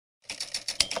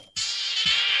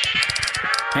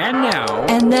And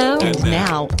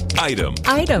now, Item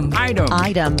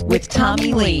with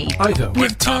Tommy Lee.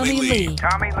 with Tommy Lee.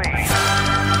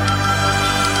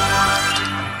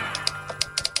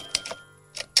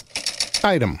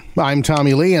 Item. I'm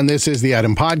Tommy Lee, and this is the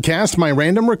Item Podcast, my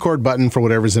random record button for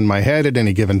whatever's in my head at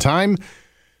any given time.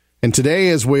 And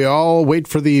today, as we all wait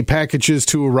for the packages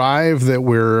to arrive that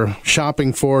we're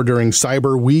shopping for during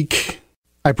Cyber Week,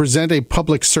 I present a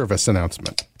public service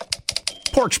announcement.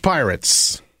 Porch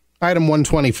Pirates, Item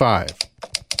 125.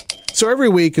 So every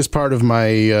week, as part of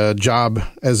my job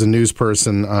as a news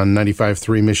person on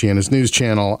 95.3 Michiana's news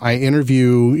channel, I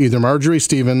interview either Marjorie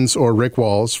Stevens or Rick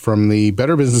Walls from the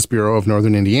Better Business Bureau of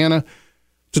Northern Indiana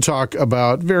to talk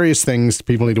about various things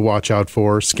people need to watch out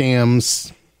for,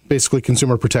 scams, basically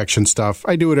consumer protection stuff.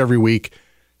 I do it every week,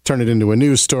 turn it into a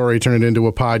news story, turn it into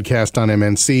a podcast on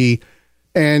MNC,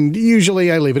 and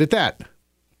usually I leave it at that.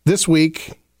 This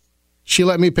week, she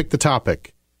let me pick the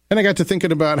topic. And I got to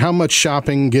thinking about how much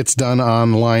shopping gets done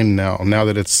online now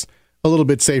that it's a little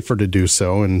bit safer to do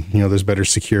so. And, there's better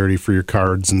security for your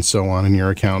cards and so on in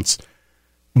your accounts.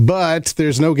 But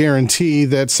there's no guarantee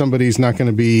that somebody's not going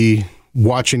to be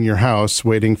watching your house,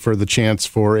 waiting for the chance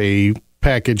for a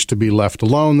package to be left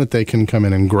alone that they can come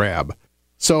in and grab.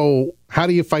 So how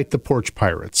do you fight the porch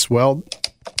pirates? Well,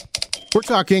 we're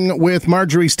talking with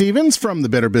Marjorie Stevens from the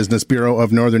Better Business Bureau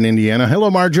of Northern Indiana. Hello,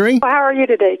 Marjorie. Well, how are you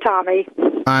today, Tommy?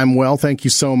 I'm well, thank you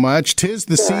so much. 'Tis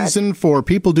the season for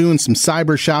people doing some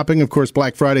cyber shopping. Of course,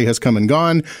 Black Friday has come and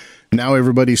gone. Now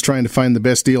everybody's trying to find the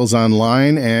best deals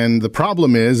online, and the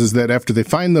problem is that after they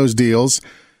find those deals,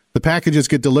 the packages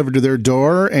get delivered to their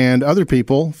door, and other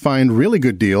people find really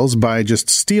good deals by just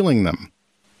stealing them.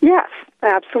 Yes,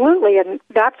 absolutely, and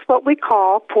that's what we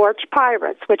call porch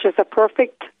pirates, which is a perfectly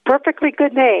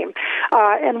good name.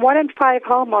 And 1 in 5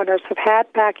 homeowners have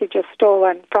had packages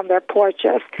stolen from their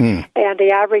porches, and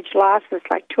the average loss is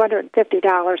like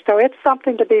 $250. So it's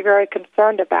something to be very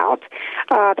concerned about.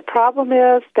 The problem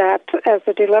is that as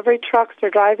the delivery trucks are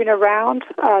driving around,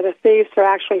 the thieves are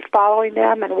actually following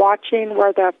them and watching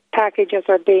where the packages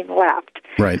are being left.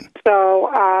 Right. So,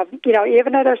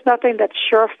 even though there's nothing that's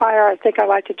surefire, I think I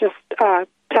like to just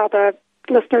tell the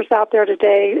listeners out there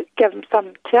today, give them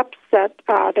some tips that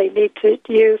they need to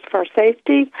use for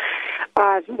safety.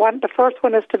 The first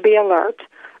one is to be alert.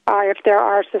 If there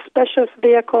are suspicious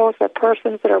vehicles or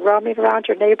persons that are roaming around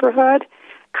your neighborhood,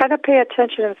 kind of pay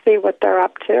attention and see what they're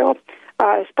up to,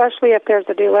 especially if there's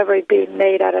a delivery being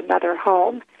made at another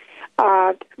home.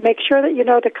 Make sure that you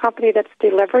know the company that's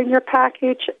delivering your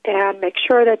package, and make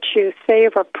sure that you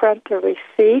save or print the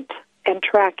receipt and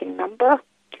tracking number.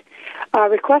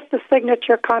 Request a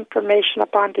signature confirmation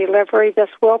upon delivery. This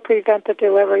will prevent the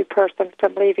delivery person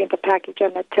from leaving the package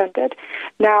unattended.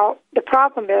 Now, the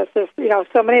problem is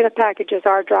so many of the packages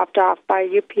are dropped off by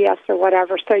UPS or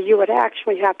whatever, so you would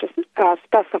actually have to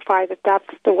specify that that's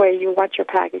the way you want your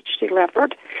package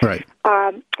delivered. Right.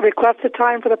 Request a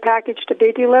time for the package to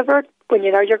be delivered when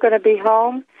you know you're going to be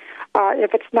home.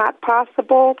 If it's not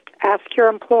possible, ask your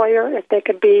employer if they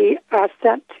can be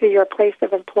sent to your place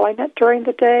of employment during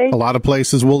the day. A lot of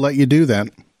places will let you do that.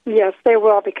 Yes, they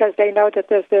will, because they know that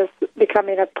this is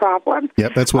becoming a problem.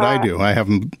 Yep, that's what I do. I have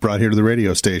them brought here to the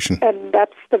radio station. And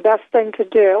that's the best thing to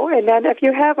do. And then if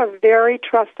you have a very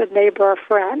trusted neighbor or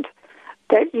friend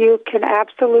that you can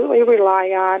absolutely rely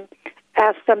on,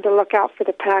 ask them to look out for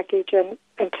the package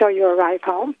until you arrive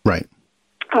home. Right.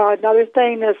 Another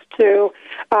thing is to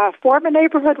form a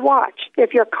neighborhood watch.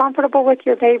 If you're comfortable with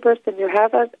your neighbors and you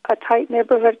have a tight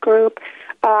neighborhood group,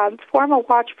 form a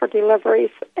watch for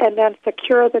deliveries and then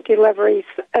secure the deliveries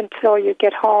until you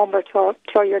get home or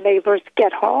till your neighbors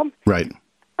get home. Right.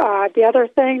 The other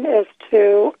thing is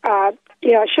to,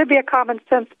 it should be a common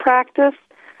sense practice,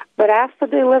 but ask the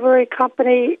delivery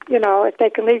company, if they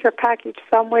can leave your package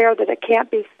somewhere that it can't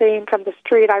be seen from the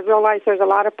street. I realize there's a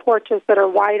lot of porches that are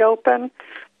wide open,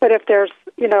 but if there's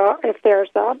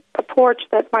a porch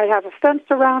that might have a fence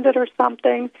around it or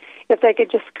something, if they could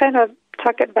just kind of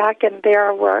tuck it back in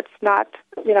there where it's not,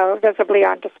 visibly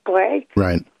on display.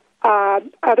 Right.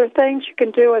 Other things you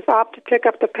can do is opt to pick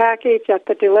up the package at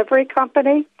the delivery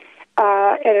company,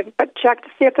 but check to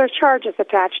see if there's charges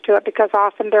attached to it, because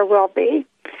often there will be.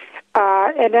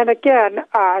 And then again,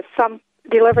 some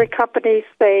delivery companies,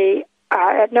 they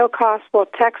at no cost will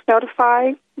text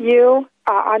notify you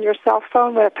on your cell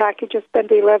phone when a package has been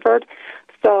delivered.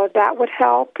 So that would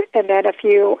help. And then if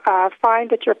you find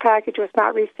that your package was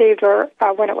not received or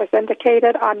when it was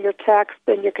indicated on your text,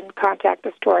 then you can contact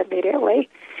the store immediately.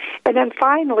 And then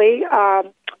finally,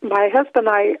 my husband and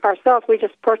I ourselves, we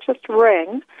just purchased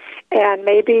Ring, and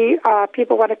maybe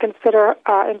people want to consider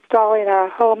installing a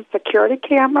home security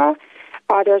camera.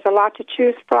 There's a lot to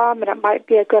choose from, and it might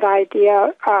be a good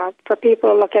idea for people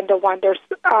to look into one. There's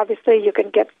obviously you can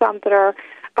get some that are,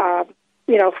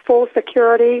 full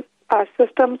security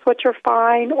systems, which are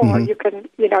fine, or you can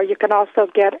also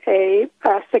get a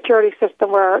security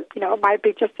system where it might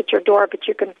be just at your door, but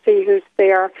you can see who's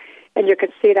there, and you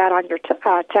can see that on your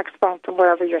text phone from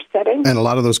wherever you're sitting. And a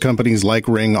lot of those companies like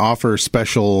Ring offer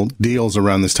special deals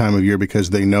around this time of year because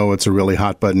they know it's a really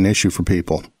hot button issue for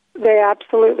people. They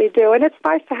absolutely do, and it's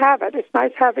nice to have it. It's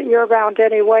nice to have it year-round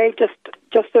anyway, just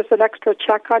as an extra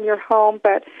check on your home.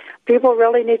 But people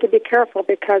really need to be careful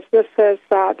because this is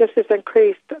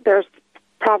increased. There's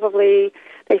probably,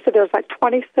 they said there's like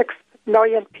 26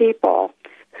 million people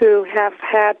who have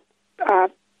had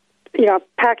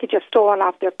packages stolen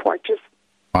off their porches.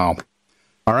 Wow.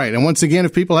 All right. And once again,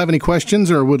 if people have any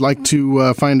questions or would like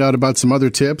to find out about some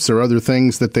other tips or other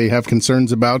things that they have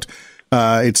concerns about,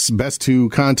 it's best to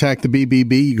contact the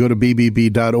BBB. You go to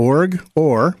bbb.org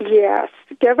or... Yes.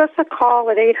 Give us a call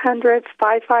at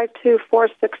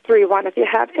 800-552-4631. If you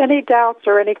have any doubts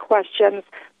or any questions,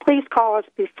 please call us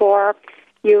before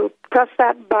you press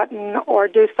that button or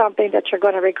do something that you're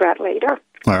going to regret later.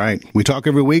 All right. We talk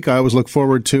every week. I always look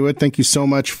forward to it. Thank you so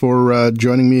much for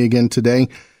joining me again today.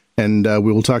 And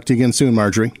we will talk to you again soon,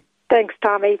 Marjorie. Thanks,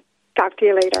 Tommy. Talk to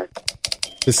you later.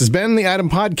 This has been the Item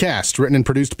Podcast, written and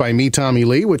produced by me, Tommy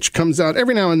Lee, which comes out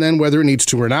every now and then, whether it needs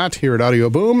to or not, here at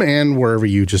Audio Boom and wherever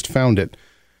you just found it.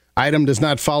 Item does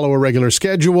not follow a regular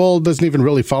schedule, doesn't even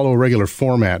really follow a regular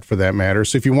format for that matter.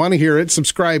 So if you want to hear it,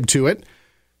 subscribe to it.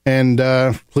 And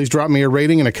please drop me a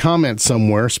rating and a comment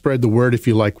somewhere. Spread the word if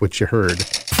you like what you heard.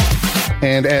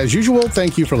 And as usual,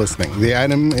 thank you for listening. The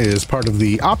Item is part of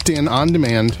the Opt-in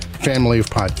On-Demand family of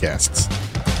podcasts.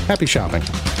 Happy shopping.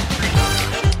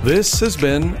 This has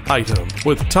been Item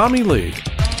with Tommy Lee.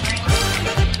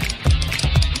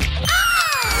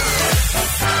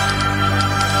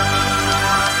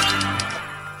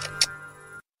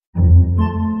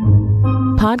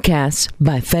 Podcasts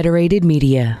by Federated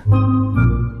Media.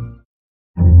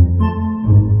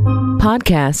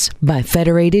 Podcasts by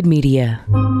Federated Media.